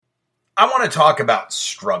I want to talk about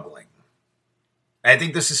struggling. I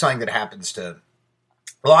think this is something that happens to,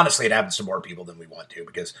 well, honestly, it happens to more people than we want to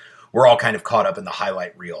because we're all kind of caught up in the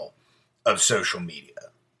highlight reel of social media.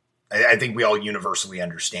 I think we all universally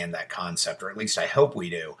understand that concept, or at least I hope we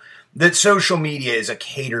do, that social media is a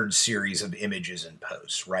catered series of images and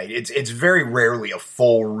posts, right? It's very rarely a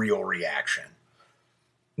full, real reaction.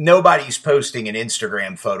 Nobody's posting an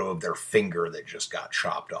Instagram photo of their finger that just got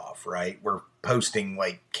chopped off, right? We're posting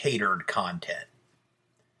like catered content.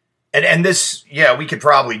 And this, yeah, we could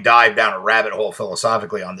probably dive down a rabbit hole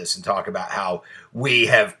philosophically on this and talk about how we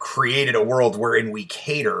have created a world wherein we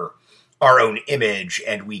cater our own image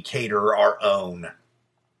and we cater our own,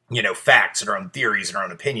 facts and our own theories and our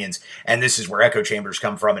own opinions. And this is where echo chambers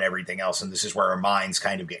come from and everything else. And this is where our minds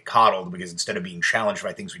kind of get coddled because instead of being challenged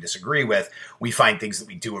by things we disagree with, we find things that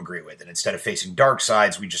we do agree with. And instead of facing dark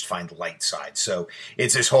sides, we just find light sides. So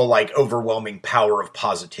it's this whole like overwhelming power of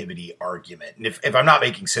positivity argument. And if I'm not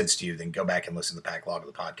making sense to you, then go back and listen to the backlog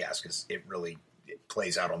of the podcast because it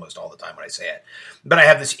plays out almost all the time when I say it. But I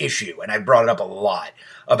have this issue, and I brought it up a lot,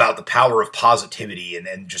 about the power of positivity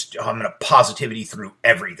and just, I'm going to positivity through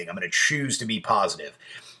everything. I'm going to choose to be positive.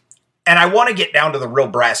 And I want to get down to the real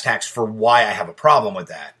brass tacks for why I have a problem with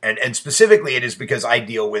that. And specifically, it is because I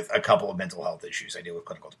deal with a couple of mental health issues. I deal with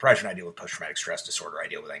clinical depression. I deal with post-traumatic stress disorder. I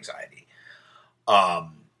deal with anxiety.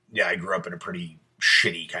 I grew up in a pretty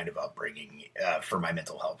shitty kind of upbringing for my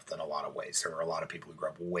mental health in a lot of ways. There were a lot of people who grew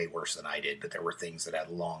up way worse than I did, but there were things that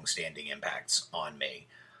had long-standing impacts on me.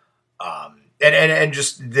 And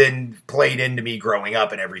just then played into me growing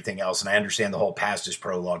up and everything else. And I understand the whole past is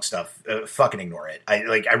prologue stuff. Fucking ignore it.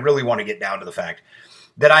 I really want to get down to the fact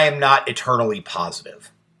that I am not eternally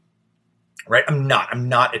positive. Right? I'm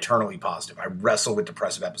not eternally positive. I wrestle with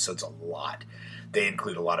depressive episodes a lot. They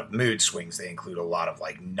include a lot of mood swings. They include a lot of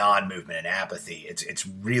like non-movement and apathy. It's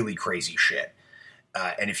really crazy shit.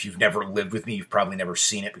 And if you've never lived with me, you've probably never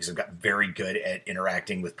seen it because I've got very good at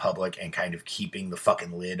interacting with public and kind of keeping the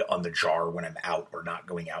fucking lid on the jar when I'm out or not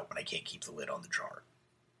going out when I can't keep the lid on the jar.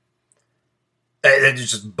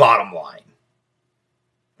 It's just bottom line.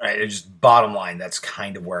 Right? It's just bottom line. That's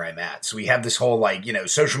kind of where I'm at. So we have this whole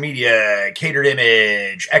social media, catered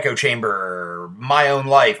image, echo chamber, my own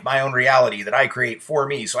life, my own reality that I create for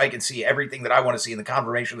me so I can see everything that I want to see in the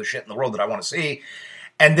confirmation of the shit in the world that I want to see.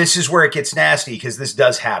 And this is where it gets nasty because this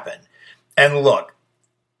does happen. And look,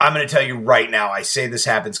 I'm going to tell you right now, I say this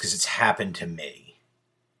happens because it's happened to me.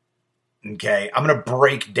 Okay? I'm going to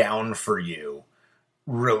break down for you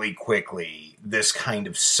really quickly this kind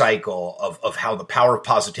of cycle of how the power of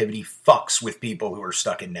positivity fucks with people who are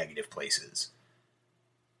stuck in negative places.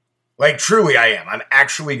 Like, truly I am. I'm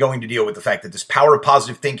actually going to deal with the fact that this power of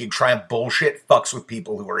positive thinking, triumph bullshit fucks with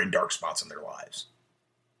people who are in dark spots in their lives.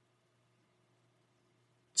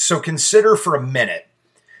 So consider for a minute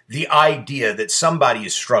the idea that somebody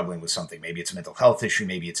is struggling with something. Maybe it's a mental health issue,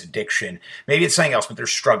 maybe it's addiction, maybe it's something else, but they're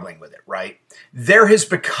struggling with it, right? There has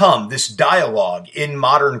become this dialogue in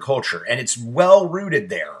modern culture, and it's well rooted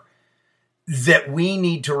there, that we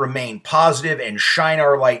need to remain positive and shine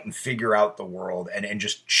our light and figure out the world and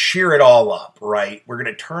just cheer it all up, right? We're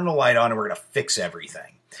going to turn the light on and we're going to fix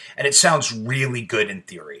everything. And it sounds really good in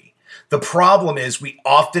theory. The problem is we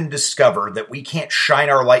often discover that we can't shine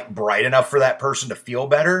our light bright enough for that person to feel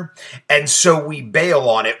better. And so we bail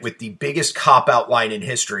on it with the biggest cop-out line in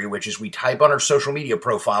history, which is we type on our social media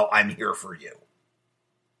profile, "I'm here for you."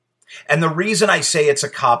 And the reason I say it's a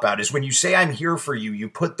cop-out is when you say "I'm here for you," you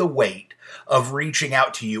put the weight of reaching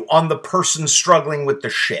out to you on the person struggling with the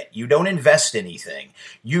shit. You don't invest anything.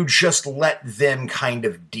 You just let them kind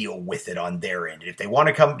of deal with it on their end. If they want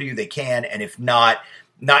to come to you, they can. And if not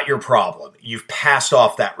your problem. You've passed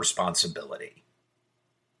off that responsibility.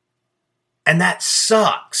 And that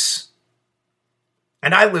sucks.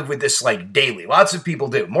 And I live with this like daily. Lots of people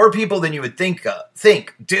do. More people than you would think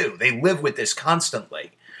do. They live with this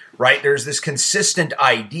constantly, right? There's this consistent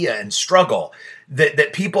idea and struggle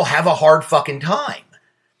that people have a hard fucking time.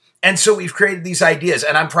 And so we've created these ideas,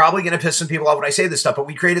 and I'm probably going to piss some people off when I say this stuff, but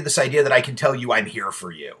we created this idea that I can tell you I'm here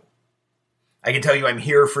for you. I can tell you I'm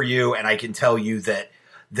here for you, and I can tell you that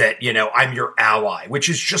I'm your ally, which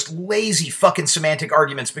is just lazy fucking semantic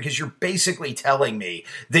arguments because you're basically telling me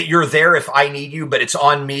that you're there if I need you, but it's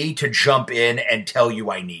on me to jump in and tell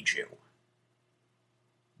you I need you.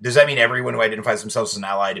 Does that mean everyone who identifies themselves as an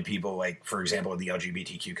ally to people, like, for example, in the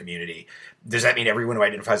LGBTQ community, does that mean everyone who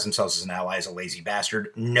identifies themselves as an ally is a lazy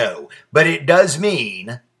bastard? No. But it does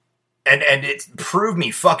mean, and it prove me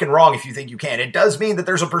fucking wrong if you think you can, it does mean that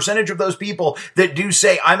there's a percentage of those people that do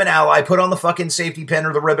say, I'm an ally, put on the fucking safety pin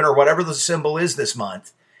or the ribbon or whatever the symbol is this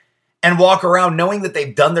month, and walk around knowing that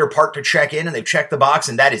they've done their part to check in and they've checked the box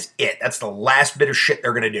and that is it. That's the last bit of shit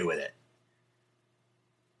they're going to do with it.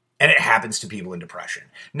 And it happens to people in depression.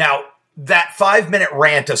 Now, that 5-minute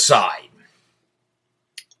rant aside,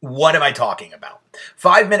 what am I talking about?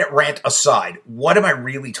 5-minute rant aside, what am I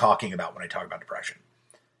really talking about when I talk about depression?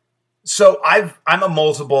 So I'm a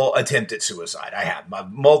multiple attempt at suicide. I have.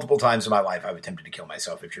 Multiple times in my life I've attempted to kill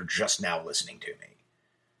myself if you're just now listening to me.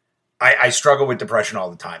 I struggle with depression all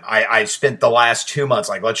the time. I spent the last 2 months,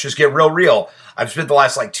 like, let's just get real. I've spent the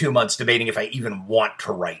last 2 months debating if I even want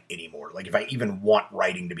to write anymore. Like if I even want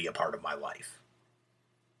writing to be a part of my life.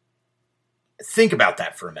 Think about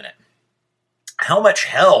that for a minute. How much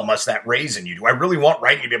hell must that raise in you? Do I really want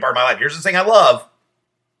writing to be a part of my life? Here's the thing I love,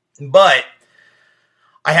 but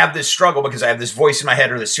I have this struggle because I have this voice in my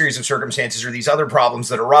head or this series of circumstances or these other problems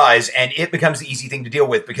that arise, and it becomes the easy thing to deal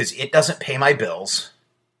with because it doesn't pay my bills.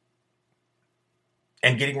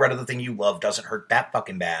 And getting rid of the thing you love doesn't hurt that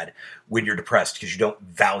fucking bad when you're depressed because you don't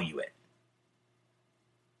value it.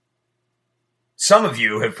 Some of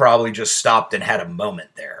you have probably just stopped and had a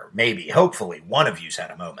moment there. Maybe, hopefully, one of you's had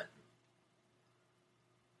a moment.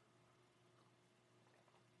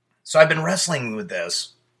 So I've been wrestling with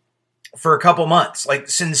this for a couple months. Like,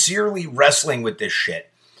 sincerely wrestling with this shit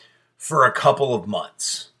for a couple of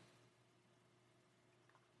months.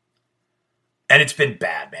 And it's been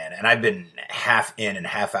bad, man. And I've been half in and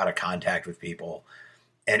half out of contact with people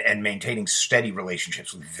and maintaining steady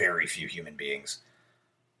relationships with very few human beings.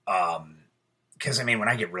 Because, I mean, when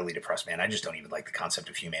I get really depressed, man, I just don't even like the concept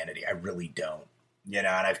of humanity. I really don't. You know,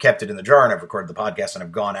 and I've kept it in the jar and I've recorded the podcast and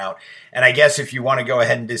I've gone out. And I guess if you want to go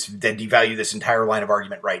ahead and devalue this entire line of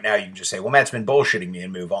argument right now, you can just say, well, Matt's been bullshitting me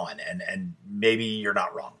and move on. And maybe you're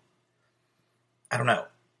not wrong. I don't know.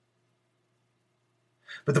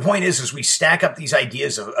 But the point is we stack up these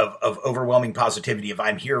ideas of overwhelming positivity of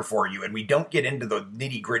I'm here for you, and we don't get into the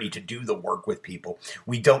nitty gritty to do the work with people.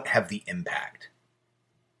 We don't have the impact.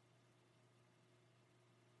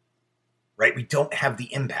 Right? We don't have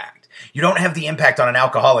the impact. You don't have the impact on an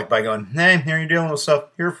alcoholic by going, hey, here you're dealing with stuff,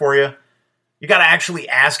 here for you. You got to actually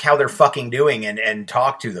ask how they're fucking doing and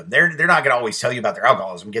talk to them. They're not going to always tell you about their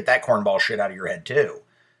alcoholism. Get that cornball shit out of your head too.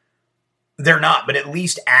 They're not, but at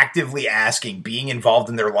least actively asking, being involved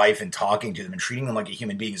in their life and talking to them and treating them like a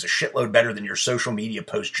human being is a shitload better than your social media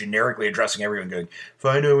post generically addressing everyone going, if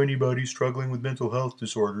I know anybody struggling with mental health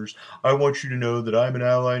disorders, I want you to know that I'm an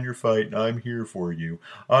ally in your fight and I'm here for you.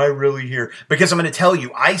 I really here. Because I'm going to tell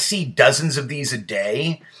you, I see dozens of these a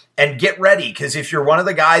day, and get ready, because if you're one of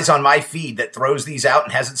the guys on my feed that throws these out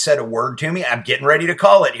and hasn't said a word to me, I'm getting ready to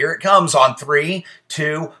call it. Here it comes on 3,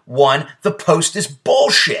 2, 1. The post is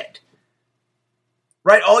bullshit.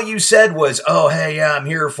 Right? All you said was, oh, hey, yeah, I'm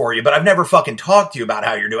here for you, but I've never fucking talked to you about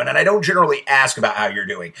how you're doing, and I don't generally ask about how you're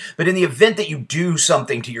doing. But in the event that you do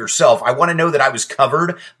something to yourself, I want to know that I was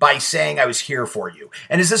covered by saying I was here for you.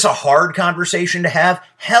 And is this a hard conversation to have?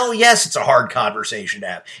 Hell yes, it's a hard conversation to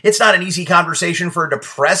have. It's not an easy conversation for a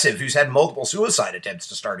depressive who's had multiple suicide attempts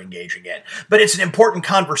to start engaging in. But it's an important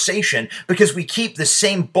conversation because we keep the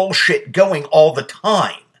same bullshit going all the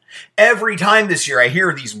time. Every time this year I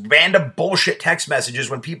hear these random bullshit text messages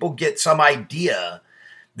when people get some idea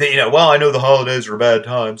that, well, I know the holidays are a bad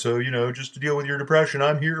time, so, just to deal with your depression,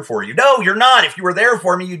 I'm here for you. No, you're not. If you were there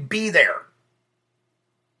for me, you'd be there.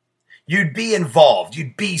 You'd be involved.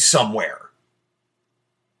 You'd be somewhere.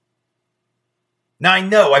 Now, I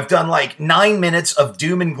know I've done 9 minutes of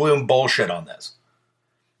doom and gloom bullshit on this.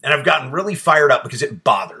 And I've gotten really fired up because it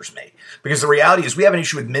bothers me. Because the reality is we have an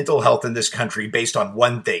issue with mental health in this country based on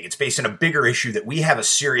one thing. It's based on a bigger issue that we have a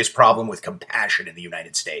serious problem with compassion in the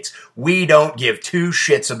United States. We don't give two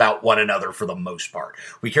shits about one another for the most part.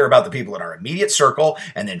 We care about the people in our immediate circle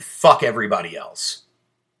and then fuck everybody else.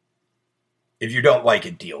 If you don't like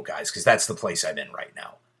it, deal, guys, because that's the place I'm in right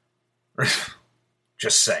now.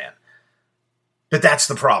 Just saying. But that's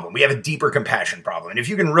the problem. We have a deeper compassion problem. And if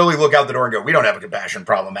you can really look out the door and go, we don't have a compassion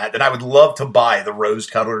problem, Matt, then I would love to buy the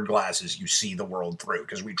rose-colored glasses you see the world through,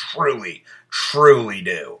 because we truly, truly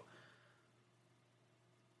do.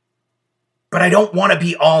 But I don't want to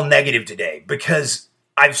be all negative today, because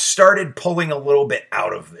I've started pulling a little bit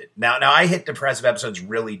out of it. Now I hit depressive episodes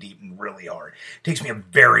really deep and really hard. It takes me a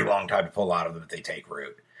very long time to pull out of them if they take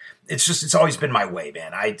root. It's always been my way,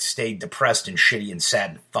 man. I stayed depressed and shitty and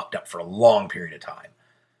sad and fucked up for a long period of time.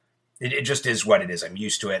 It just is what it is. I'm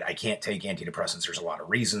used to it. I can't take antidepressants. There's a lot of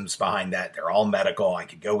reasons behind that. They're all medical. I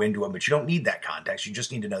could go into them, but you don't need that context. You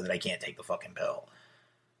just need to know that I can't take the fucking pill.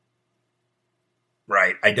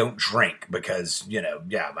 Right? I don't drink because,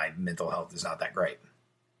 my mental health is not that great.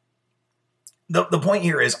 The point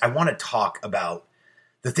here is I want to talk about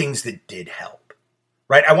the things that did help,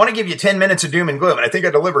 right? I want to give you 10 minutes of doom and gloom, and I think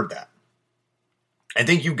I delivered that. I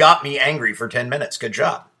think you got me angry for 10 minutes. Good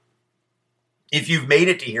job. If you've made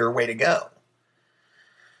it to here, way to go.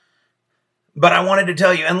 But I wanted to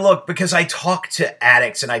tell you, and look, because I talk to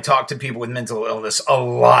addicts and I talk to people with mental illness a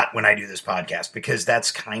lot when I do this podcast, because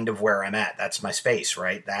that's kind of where I'm at. That's my space,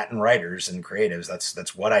 right? That and writers and creatives,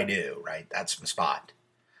 that's what I do, right? That's my spot.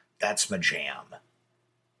 That's my jam.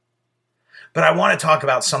 But I want to talk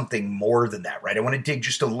about something more than that, right? I want to dig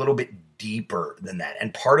just a little bit deeper than that.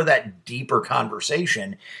 And part of that deeper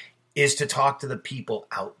conversation is to talk to the people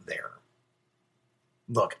out there.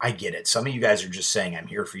 Look, I get it. Some of you guys are just saying I'm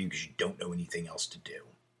here for you because you don't know anything else to do.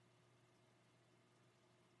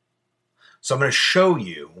 So I'm going to show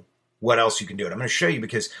you what else you can do. And I'm going to show you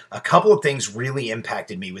because a couple of things really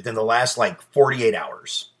impacted me within the last 48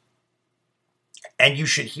 hours. And you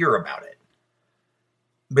should hear about it.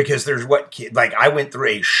 Because there's I went through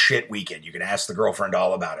a shit weekend. You can ask the girlfriend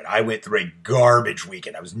all about it. I went through a garbage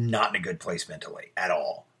weekend. I was not in a good place mentally at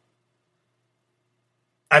all.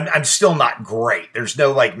 I'm still not great. There's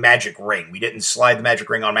no magic ring. We didn't slide the magic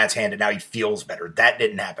ring on Matt's hand and now he feels better. That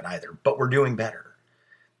didn't happen either, but we're doing better.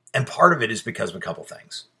 And part of it is because of a couple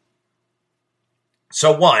things.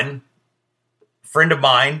 So one, friend of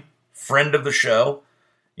mine, friend of the show,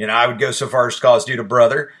 I would go so far as to call his dude a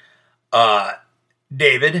brother,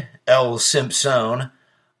 David L. Simpson,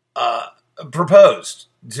 proposed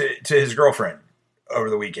to his girlfriend over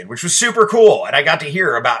the weekend, which was super cool. And I got to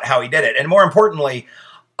hear about how he did it. And more importantly,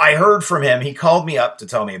 I heard from him. He called me up to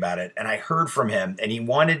tell me about it, and I heard from him, and he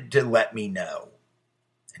wanted to let me know.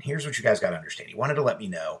 And here's what you guys got to understand. He wanted to let me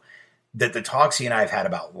know that the talks he and I have had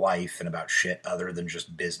about life and about shit other than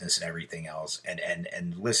just business and everything else,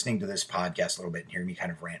 and listening to this podcast a little bit and hearing me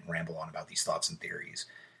kind of rant and ramble on about these thoughts and theories,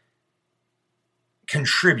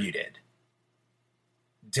 contributed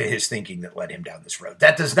to his thinking that led him down this road.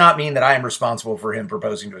 That does not mean that I am responsible for him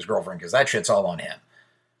proposing to his girlfriend, because that shit's all on him.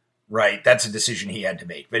 Right, that's a decision he had to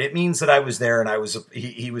make. But it means that I was there and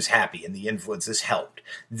he was happy and the influences helped.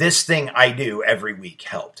 This thing I do every week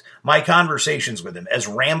helped. My conversations with him, as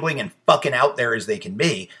rambling and fucking out there as they can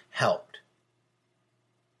be, helped.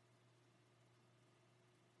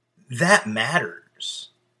 That matters,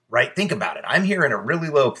 right? Think about it. I'm here in a really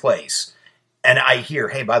low place and I hear,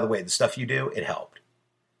 hey, by the way, the stuff you do, it helped.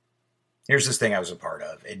 Here's this thing I was a part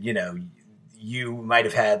of. And, you might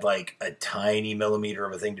have had a tiny millimeter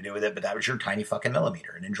of a thing to do with it, but that was your tiny fucking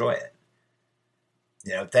millimeter, and enjoy it.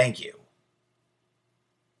 Thank you.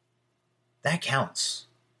 That counts.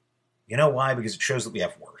 You know why? Because it shows that we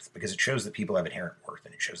have worth. Because it shows that people have inherent worth,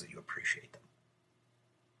 and it shows that you appreciate them.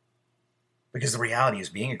 Because the reality is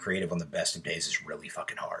being a creative on the best of days is really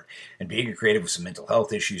fucking hard. And being a creative with some mental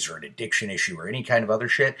health issues or an addiction issue or any kind of other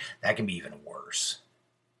shit, that can be even worse.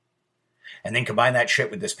 And then combine that shit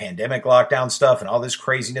with this pandemic lockdown stuff and all this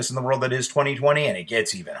craziness in the world that is 2020, and it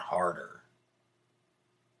gets even harder.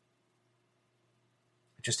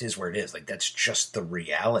 It just is where it is. That's just the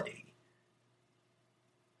reality.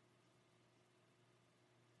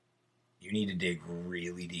 You need to dig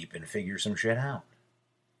really deep and figure some shit out.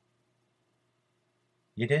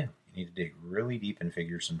 You do. You need to dig really deep and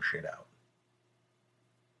figure some shit out.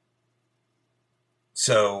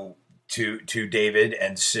 So, to David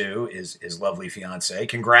and Sue, his lovely fiance,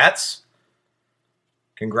 congrats.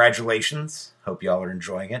 Congratulations. Hope y'all are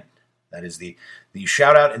enjoying it. That is the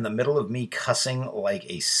shout out in the middle of me cussing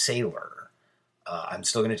like a sailor. I'm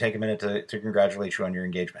still going to take a minute to congratulate you on your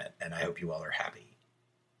engagement, and I hope you all are happy.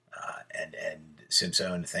 And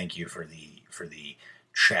Simpson, thank you for the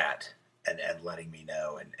chat and letting me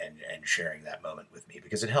know and sharing that moment with me,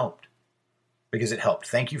 because it helped.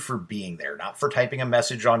 Thank you for being there, not for typing a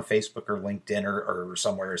message on Facebook or LinkedIn or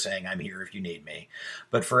somewhere saying I'm here if you need me,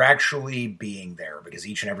 but for actually being there, because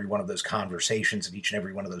each and every one of those conversations and each and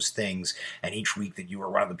every one of those things, and each week that you were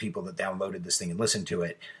one of the people that downloaded this thing and listened to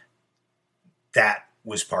it, that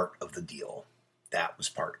was part of the deal. That was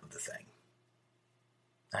part of the thing.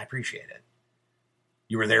 I appreciate it.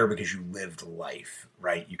 You were there because you lived life,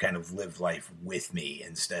 right? You kind of lived life with me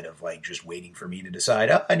instead of just waiting for me to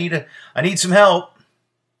decide, oh, I need some help.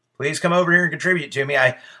 Please come over here and contribute to me.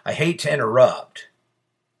 I hate to interrupt.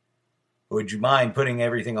 Would you mind putting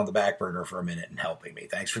everything on the back burner for a minute and helping me?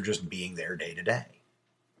 Thanks for just being there day to day.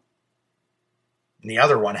 And the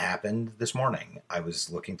other one happened this morning. I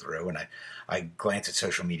was looking through and I glance at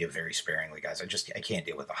social media very sparingly, guys. I can't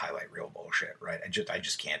deal with the highlight reel bullshit, right? I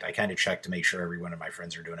just can't. I kind of check to make sure every one of my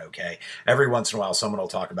friends are doing okay. Every once in a while, someone will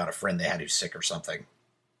talk about a friend they had who's sick or something.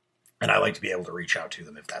 And I like to be able to reach out to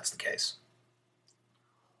them if that's the case.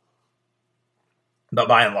 But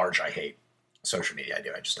by and large, I hate social media. I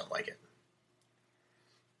do. I just don't like it.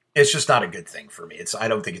 It's just not a good thing for me. I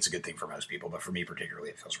don't think it's a good thing for most people, but for me particularly,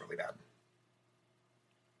 it feels really bad.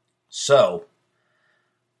 So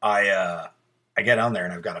I get on there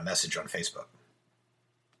and I've got a message on Facebook,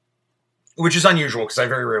 which is unusual because I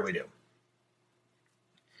very rarely do.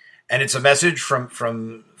 And it's a message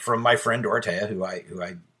from my friend Dorothea, who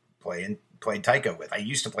I played Taiko with. I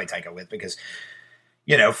used to play Taiko with because,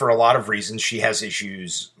 for a lot of reasons, she has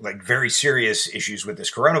issues, like very serious issues with this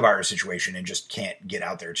coronavirus situation and just can't get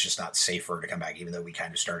out there. It's just not safe for her to come back, even though we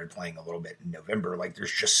kind of started playing a little bit in November. Like,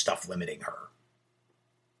 there's just stuff limiting her.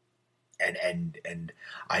 And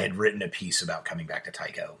I had written a piece about coming back to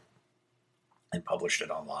Taiko and published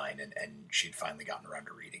it online, and she'd finally gotten around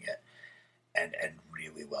to reading it and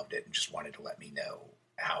really loved it and just wanted to let me know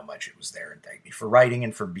how much it was there and thank me for writing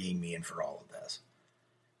and for being me and for all of this.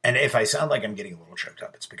 And if I sound like I'm getting a little choked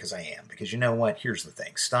up, it's because I am. Because you know what? Here's the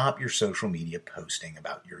thing. Stop your social media posting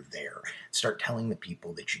about you're there. Start telling the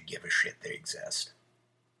people that you give a shit they exist.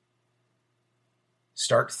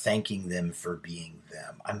 Start thanking them for being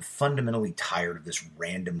them. I'm fundamentally tired of this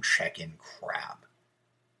random check-in crap.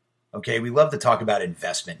 Okay, we love to talk about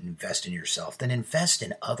investment and invest in yourself. Then invest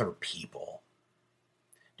in other people.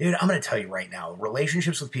 Dude, I'm going to tell you right now,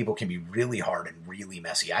 relationships with people can be really hard and really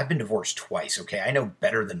messy. I've been divorced twice, okay? I know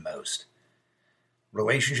better than most.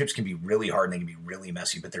 Relationships can be really hard and they can be really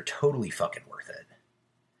messy, but they're totally fucking worth it.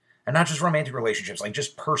 And not just romantic relationships, like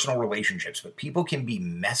just personal relationships, but people can be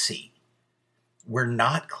messy. We're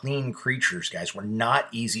not clean creatures, guys. We're not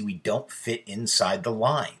easy. We don't fit inside the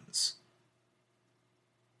lines.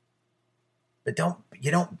 But you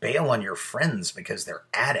don't bail on your friends because they're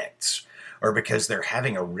addicts or because they're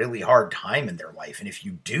having a really hard time in their life. And if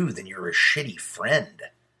you do, then you're a shitty friend.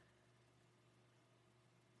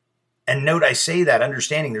 And note, I say that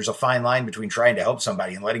understanding there's a fine line between trying to help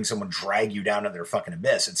somebody and letting someone drag you down to their fucking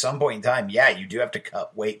abyss. At some point in time, yeah, you do have to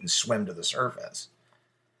cut weight and swim to the surface.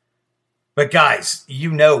 But guys,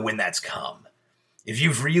 you know when that's come. If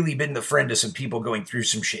you've really been the friend to some people going through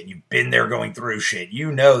some shit, and you've been there going through shit,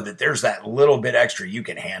 you know that there's that little bit extra you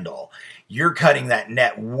can handle. You're cutting that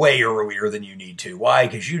net way earlier than you need to. Why?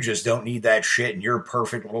 Because you just don't need that shit in your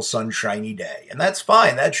perfect little sunshiny day. And that's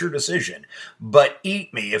fine. That's your decision. But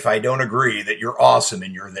eat me if I don't agree that you're awesome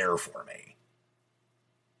and you're there for me.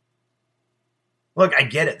 Look, I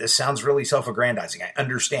get it. This sounds really self-aggrandizing. I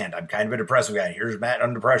understand. I'm kind of a depressive guy. Here's Matt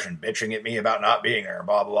on depression, bitching at me about not being there,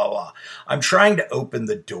 blah, blah, blah. I'm trying to open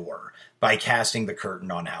the door by casting the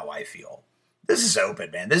curtain on how I feel. This is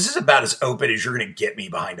open, man. This is about as open as you're going to get me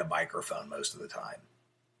behind a microphone most of the time.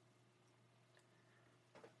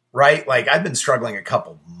 Right? Like, I've been struggling a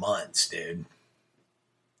couple months, dude.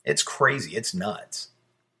 It's crazy. It's nuts.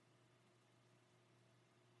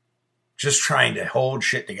 Just trying to hold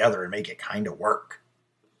shit together and make it kind of work.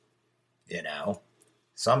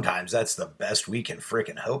 Sometimes that's the best we can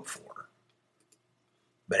frickin' hope for.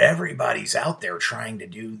 But everybody's out there trying to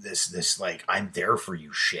do this like, I'm there for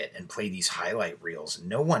you shit and play these highlight reels. And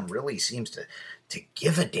no one really seems to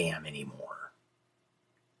give a damn anymore.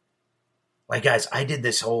 Like, guys, I did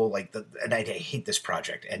this whole, and I hate this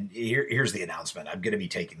project. And here's the announcement. I'm going to be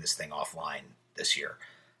taking this thing offline this year.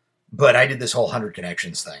 But I did this whole 100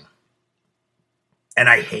 Connections thing. And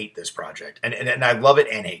I hate this project. And I love it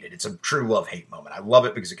and hate it. It's a true love-hate moment. I love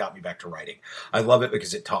it because it got me back to writing. I love it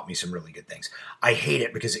because it taught me some really good things. I hate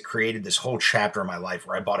it because it created this whole chapter in my life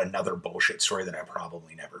where I bought another bullshit story that I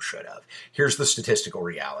probably never should have. Here's the statistical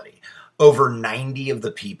reality. Over 90 of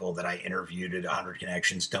the people that I interviewed at 100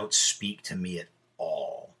 Connections don't speak to me at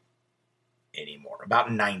all anymore.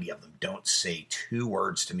 About 90 of them don't say 2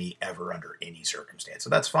 words to me ever under any circumstance. So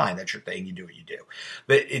that's fine. That's your thing. You do what you do.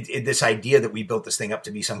 But this idea that we built this thing up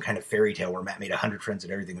to be some kind of fairy tale where Matt made 100 friends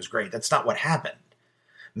and everything was great, that's not what happened.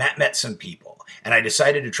 Matt met some people, and I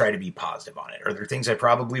decided to try to be positive on it. Are there things I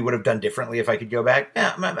probably would have done differently if I could go back?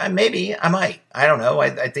 Yeah, maybe. I might. I don't know.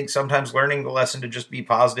 I think sometimes learning the lesson to just be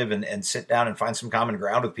positive and sit down and find some common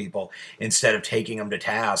ground with people instead of taking them to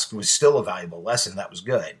task was still a valuable lesson. That was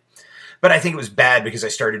good. But I think it was bad because I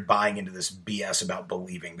started buying into this BS about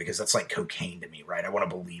believing, because that's like cocaine to me, right? I want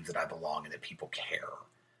to believe that I belong and that people care,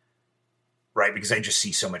 right? Because I just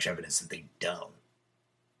see so much evidence that they don't.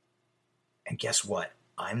 And guess what?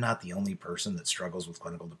 I'm not the only person that struggles with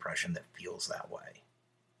clinical depression that feels that way.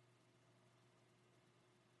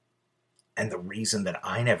 And the reason that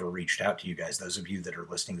I never reached out to you guys, those of you that are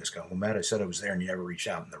listening to this going, well, Matt, I said I was there and you never reached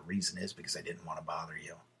out. And the reason is because I didn't want to bother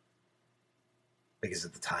you. Because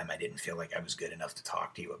at the time, I didn't feel like I was good enough to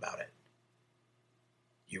talk to you about it.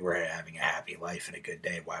 You were having a happy life and a good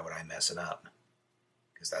day. Why would I mess it up?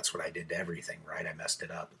 because that's what I did to everything, right? I messed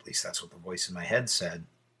it up. At least that's what the voice in my head said.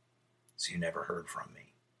 So you never heard from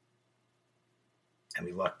me. And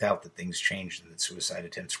we lucked out that things changed and that suicide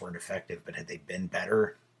attempts weren't effective, but had they been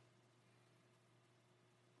better?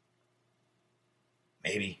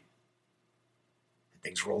 Maybe. Did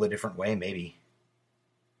things roll a different way? Maybe.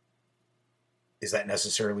 Is that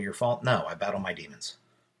necessarily your fault? No, I battle my demons.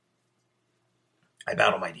 I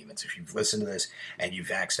battle my demons. If you've listened to this and you've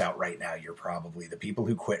vaxxed out right now, you're probably the people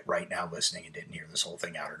who quit right now listening and didn't hear this whole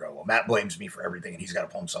thing out or go, well, Matt blames me for everything and he's got to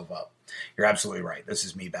pull himself up. You're absolutely right. This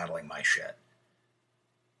is me battling my shit.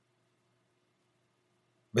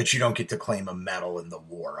 But you don't get to claim a medal in the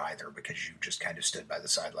war either, because you just kind of stood by the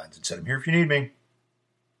sidelines and said, I'm here if you need me.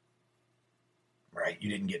 Right?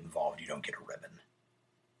 You didn't get involved. You don't get a ribbon.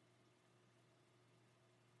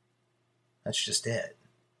 That's just it.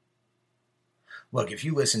 Look, if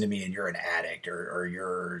you listen to me and you're an addict or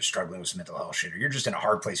you're struggling with some mental health shit, or you're just in a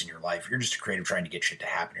hard place in your life, you're just a creative trying to get shit to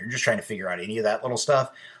happen, or you're just trying to figure out any of that little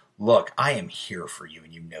stuff, look, I am here for you,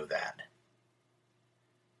 and you know that.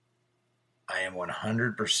 I am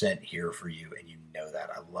 100% here for you, and you know that.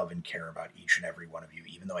 I love and care about each and every one of you,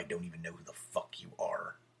 even though I don't even know who the fuck you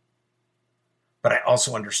are. But I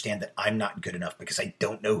also understand that I'm not good enough because I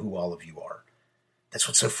don't know who all of you are. That's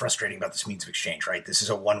what's so frustrating about this means of exchange, right? This is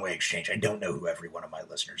a one-way exchange. I don't know who every one of my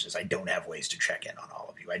listeners is. I don't have ways to check in on all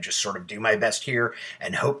of you. I just sort of do my best here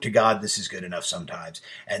and hope to God this is good enough sometimes,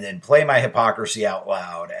 and then play my hypocrisy out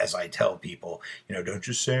loud as I tell people, don't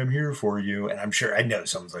just say I'm here for you. And I'm sure, I know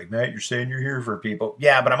someone's like, Matt, you're saying you're here for people.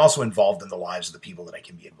 Yeah, but I'm also involved in the lives of the people that I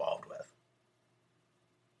can be involved with.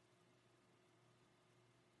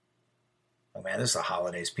 Oh man, this is the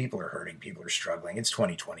holidays. People are hurting. People are struggling. It's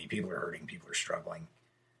 2020. People are hurting. People are struggling.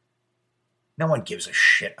 No one gives a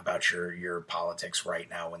shit about your politics right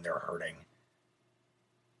now when they're hurting.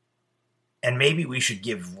 And maybe we should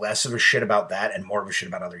give less of a shit about that and more of a shit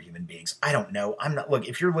about other human beings. I don't know. Look,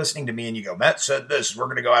 if you're listening to me and you go, Matt said this, we're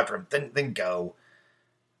going to go after him, then go.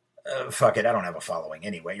 Fuck it. I don't have a following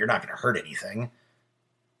anyway. You're not going to hurt anything.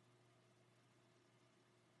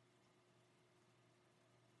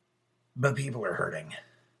 But people are hurting.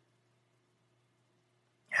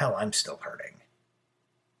 Hell, I'm still hurting.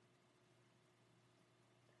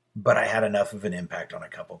 But I had enough of an impact on a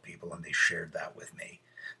couple people, and they shared that with me,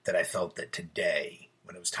 that I felt that today,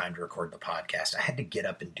 when it was time to record the podcast, I had to get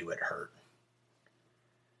up and do it hurt.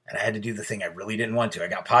 And I had to do the thing I really didn't want to. I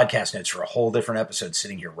got podcast notes for a whole different episode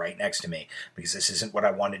sitting here right next to me, because this isn't what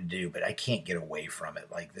I wanted to do, but I can't get away from it.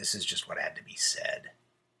 Like, this is just what had to be said.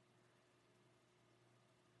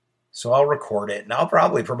 So I'll record it, and I'll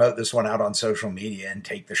probably promote this one out on social media and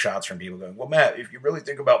take the shots from people going, well, Matt, if you really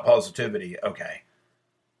think about positivity, okay.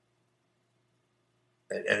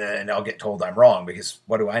 And I'll get told I'm wrong, because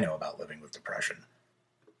what do I know about living with depression?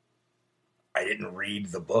 I didn't read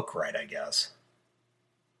the book right, I guess.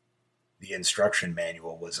 The instruction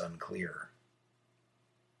manual was unclear.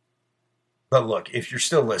 But look, if you're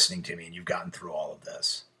still listening to me and you've gotten through all of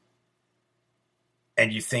this,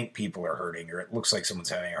 and you think people are hurting, or it looks like someone's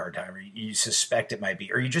having a hard time, or you suspect it might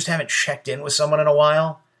be, or you just haven't checked in with someone in a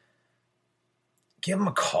while, give them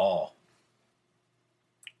a call.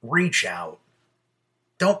 Reach out.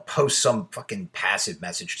 Don't post some fucking passive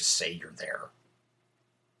message to say you're there.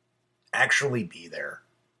 Actually be there.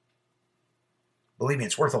 Believe me,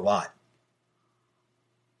 it's worth a lot.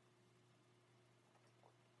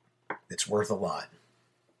 It's worth a lot.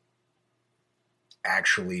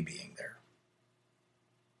 Actually being there.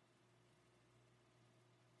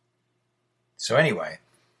 So anyway,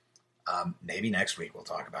 maybe next week we'll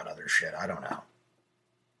talk about other shit. I don't know.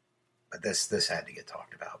 But this had to get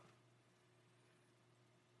talked about.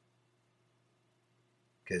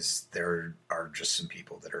 Because there are just some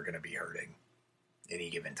people that are going to be hurting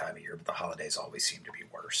any given time of year, but the holidays always seem to be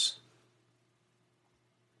worse.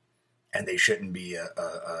 And they shouldn't be a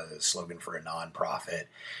slogan for a nonprofit,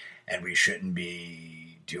 and we shouldn't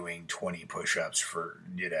be doing 20 push-ups for,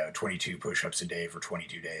 22 push-ups a day for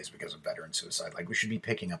 22 days because of veteran suicide. Like, we should be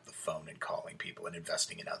picking up the phone and calling people and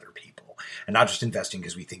investing in other people. And not just investing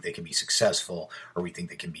because we think they can be successful or we think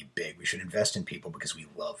they can be big. We should invest in people because we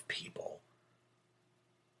love people.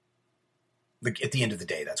 Like, at the end of the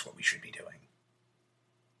day, that's what we should be doing.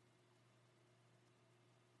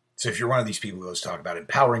 So if you're one of these people who always talk about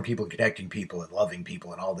empowering people, connecting people, and loving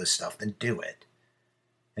people and all this stuff, then do it.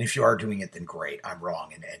 And if you are doing it, then great. I'm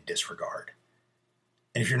wrong, and disregard.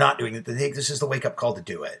 And if you're not doing it, then this is the wake-up call to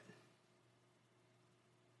do it.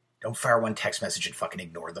 Don't fire one text message and fucking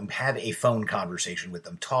ignore them. Have a phone conversation with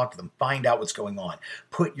them. Talk to them. Find out what's going on.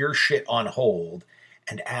 Put your shit on hold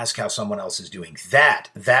and ask how someone else is doing. That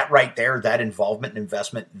right there, that involvement and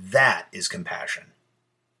investment, that is compassion.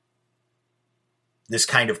 This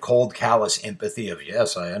kind of cold, callous empathy of,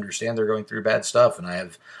 yes, I understand they're going through bad stuff, and I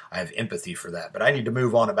have empathy for that, but I need to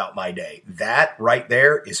move on about my day. That right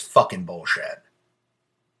there is fucking bullshit.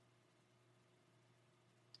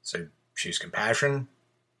 So choose compassion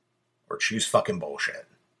or choose fucking bullshit.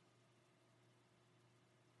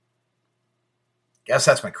 Guess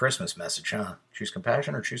that's my Christmas message, huh? Choose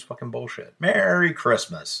compassion or choose fucking bullshit. Merry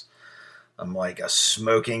Christmas. I'm like a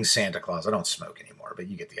smoking Santa Claus. I don't smoke anymore, but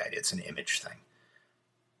you get the idea. It's an image thing.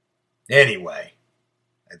 Anyway,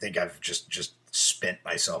 I think I've just spent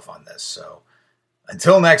myself on this. So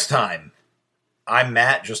until next time, I'm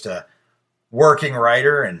Matt, just a working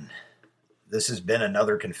writer, and this has been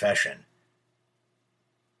another confession.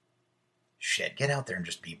 Shit, get out there and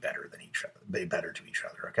just be better than each other. Be better to each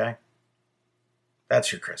other, okay?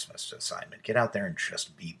 That's your Christmas assignment. Get out there and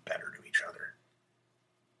just be better to each other.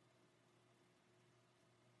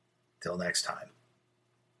 Till next time.